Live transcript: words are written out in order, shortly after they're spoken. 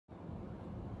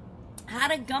How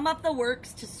to gum up the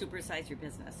works to supersize your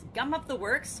business. Gum up the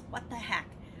works? What the heck?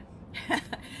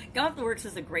 Gum up the works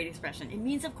is a great expression. It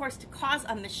means, of course, to cause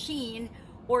a machine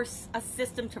or a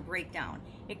system to break down.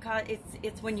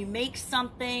 It's when you make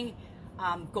something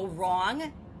go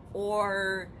wrong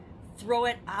or throw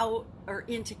it out or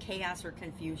into chaos or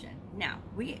confusion. Now,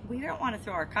 we don't want to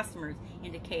throw our customers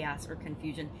into chaos or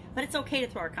confusion, but it's okay to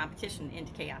throw our competition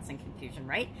into chaos and confusion,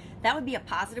 right? That would be a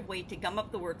positive way to gum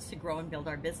up the works to grow and build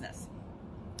our business.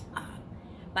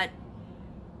 But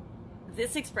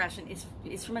this expression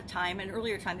is from a time, an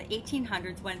earlier time, the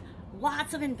 1800s, when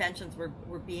lots of inventions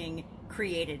were being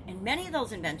created. And many of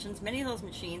those inventions, many of those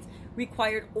machines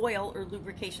required oil or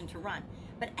lubrication to run.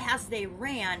 But as they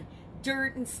ran,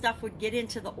 dirt and stuff would get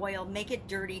into the oil, make it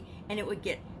dirty, and it would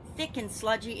get thick and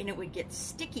sludgy, and it would get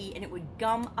sticky, and it would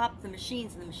gum up the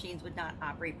machines, and the machines would not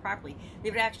operate properly. They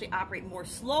would actually operate more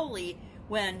slowly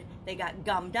when they got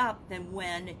gummed up than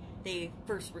when they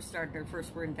first were started or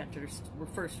first were invented or were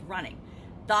first running.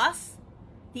 Thus,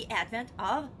 the advent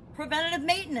of preventative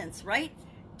maintenance, right?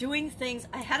 Doing things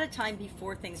ahead of time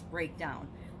before things break down.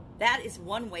 That is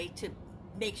one way to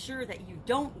make sure that you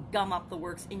don't gum up the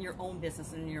works in your own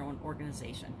business and in your own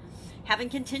organization. Having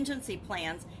contingency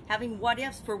plans, having what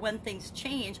ifs for when things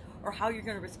change or how you're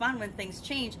going to respond when things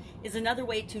change is another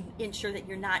way to ensure that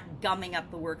you're not gumming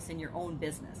up the works in your own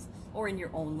business or in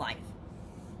your own life.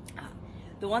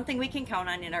 The one thing we can count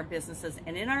on in our businesses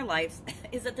and in our lives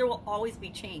is that there will always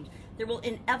be change. There will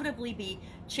inevitably be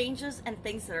changes and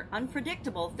things that are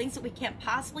unpredictable, things that we can't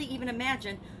possibly even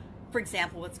imagine. For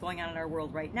example, what's going on in our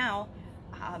world right now,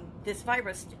 this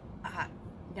virus,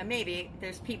 now maybe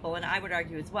there's people, and I would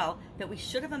argue as well, that we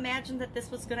should have imagined that this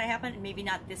was going to happen, and maybe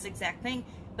not this exact thing,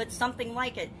 but something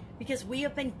like it, because we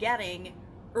have been getting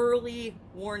early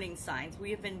warning signs.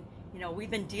 We have been, we've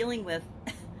been dealing with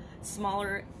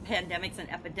smaller pandemics and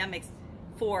epidemics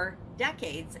for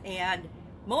decades, and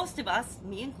most of us,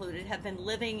 me included, have been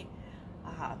living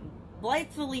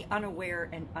blithely unaware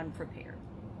and unprepared.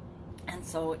 And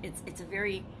so it's a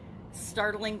very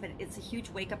startling, but it's a huge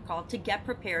wake-up call to get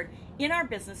prepared in our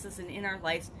businesses and in our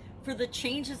lives for the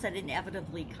changes that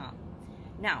inevitably come.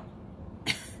 Now,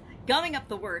 gumming up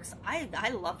the works, I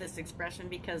love this expression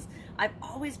because I've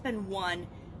always been one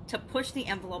to push the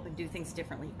envelope and do things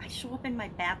differently. I show up in my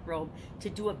bathrobe to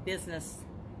do a business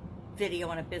video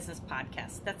on a business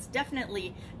podcast. That's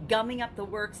definitely gumming up the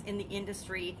works in the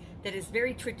industry that is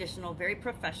very traditional, very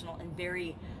professional, and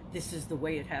very, this is the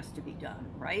way it has to be done,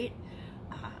 right?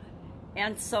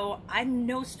 And so I'm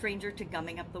no stranger to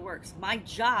gumming up the works. My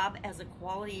job as a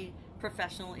quality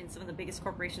professional in some of the biggest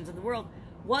corporations in the world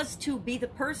was to be the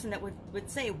person that would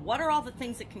say, what are all the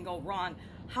things that can go wrong?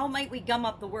 How might we gum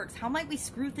up the works? How might we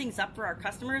screw things up for our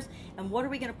customers? And what are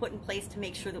we going to put in place to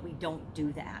make sure that we don't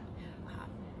do that?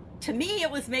 To me, it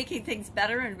was making things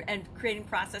better and creating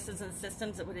processes and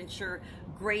systems that would ensure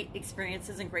great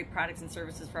experiences and great products and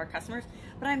services for our customers.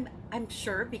 But I'm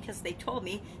sure, because they told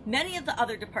me, many of the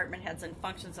other department heads and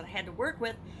functions that I had to work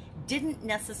with didn't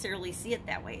necessarily see it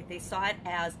that way. They saw it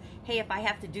as, hey, if I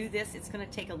have to do this, it's going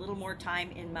to take a little more time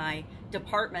in my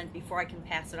department before I can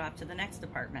pass it off to the next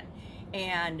department.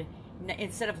 And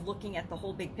instead of looking at the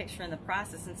whole big picture in the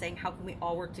process and saying, how can we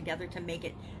all work together to make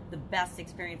it the best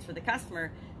experience for the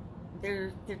customer,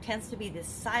 there tends to be this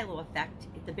silo effect.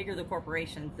 The bigger the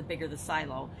corporation, the bigger the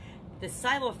silo. The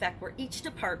silo effect where each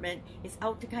department is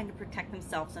out to kind of protect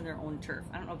themselves on their own turf.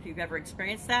 I don't know if you've ever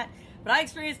experienced that, but I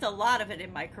experienced a lot of it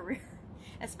in my career,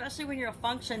 especially when you're a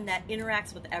function that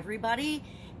interacts with everybody,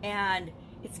 and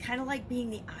it's kind of like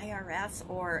being the IRS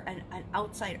or an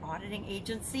outside auditing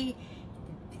agency.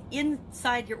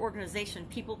 Inside your organization,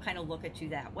 people kind of look at you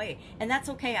that way. And that's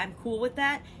okay. I'm cool with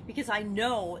that because I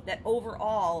know that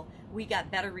overall we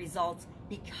got better results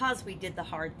because we did the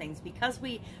hard things, because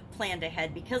we planned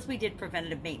ahead, because we did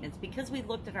preventative maintenance, because we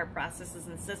looked at our processes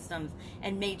and systems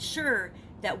and made sure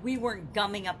that we weren't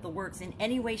gumming up the works in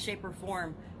any way, shape, or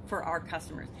form for our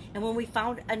customers. And when we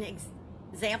found an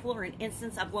example or an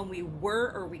instance of when we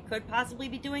were or we could possibly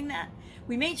be doing that,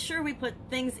 we made sure we put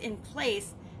things in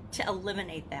place to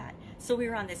eliminate that. So we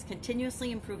were on this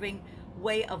continuously improving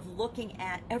way of looking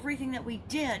at everything that we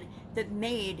did that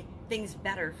made things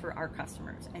better for our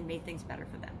customers and made things better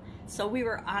for them. So we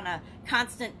were on a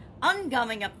constant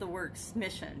ungumming up the works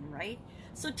mission, right?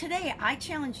 So today I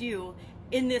challenge you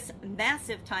in this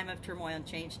massive time of turmoil and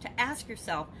change to ask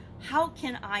yourself, how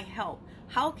can I help?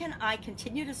 How can I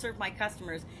continue to serve my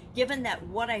customers given that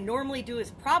what I normally do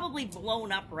is probably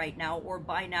blown up right now or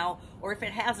by now, or if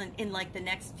it hasn't, in like the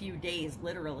next few days,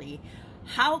 literally?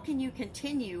 How can you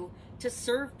continue to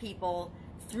serve people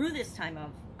through this time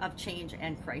of change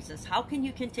and crisis? How can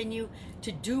you continue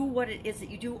to do what it is that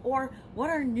you do, or what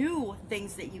are new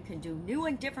things that you can do, new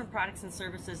and different products and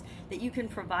services that you can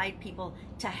provide people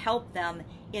to help them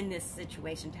in this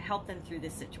situation, to help them through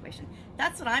this situation?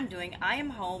 That's what I'm doing. I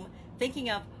am home thinking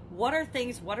of what are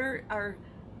things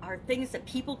that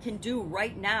people can do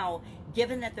right now,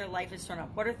 given that their life is thrown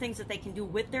up. What are things that they can do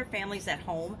with their families at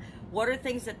home? What are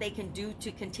things that they can do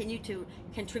to continue to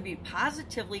contribute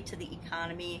positively to the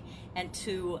economy and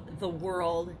to the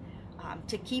world,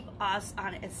 to keep us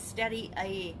on as steady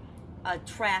a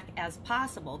track as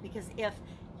possible? Because if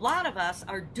a lot of us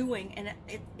are doing, and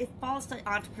it falls to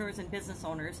entrepreneurs and business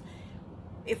owners,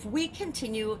 if we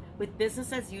continue with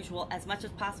business as usual as much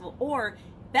as possible, or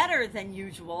better than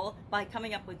usual by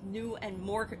coming up with new and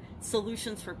more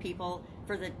solutions for people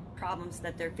for the problems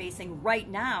that they're facing right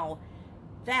now,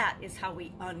 that is how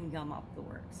we ungum up the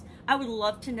works. I would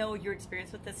love to know your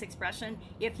experience with this expression,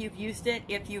 if you've used it,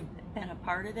 if you've been a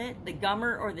part of it, the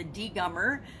gummer or the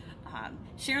de-gummer.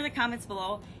 Share in the comments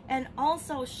below, and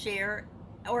also share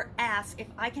or ask if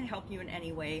I can help you in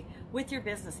any way with your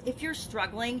business. If you're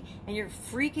struggling and you're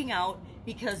freaking out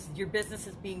because your business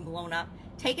is being blown up,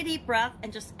 take a deep breath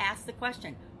and just ask the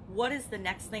question, what is the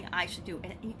next thing I should do?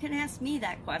 And you can ask me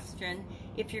that question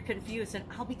if you're confused, and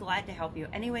I'll be glad to help you.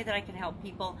 Any way that I can help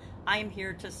people, I am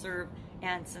here to serve.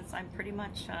 And since I'm pretty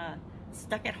much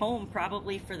stuck at home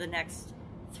probably for the next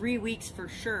 3 weeks for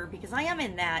sure, because I am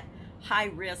in that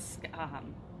high risk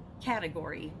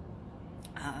category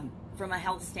from a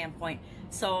health standpoint.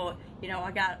 So, you know,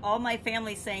 I got all my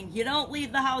family saying, you don't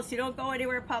leave the house, you don't go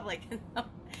anywhere public.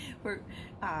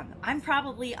 I'm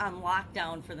probably on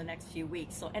lockdown for the next few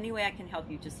weeks. So any way I can help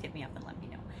you, just hit me up and let me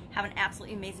know. Have an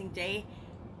absolutely amazing day.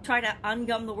 Try to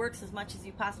ungum the works as much as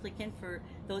you possibly can for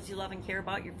those you love and care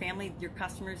about, your family, your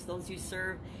customers, those you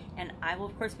serve. And I will,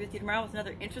 of course, be with you tomorrow with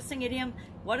another interesting idiom.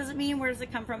 What does it mean? Where does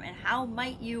it come from? And how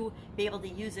might you be able to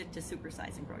use it to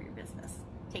supersize and grow your business?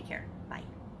 Take care. Bye.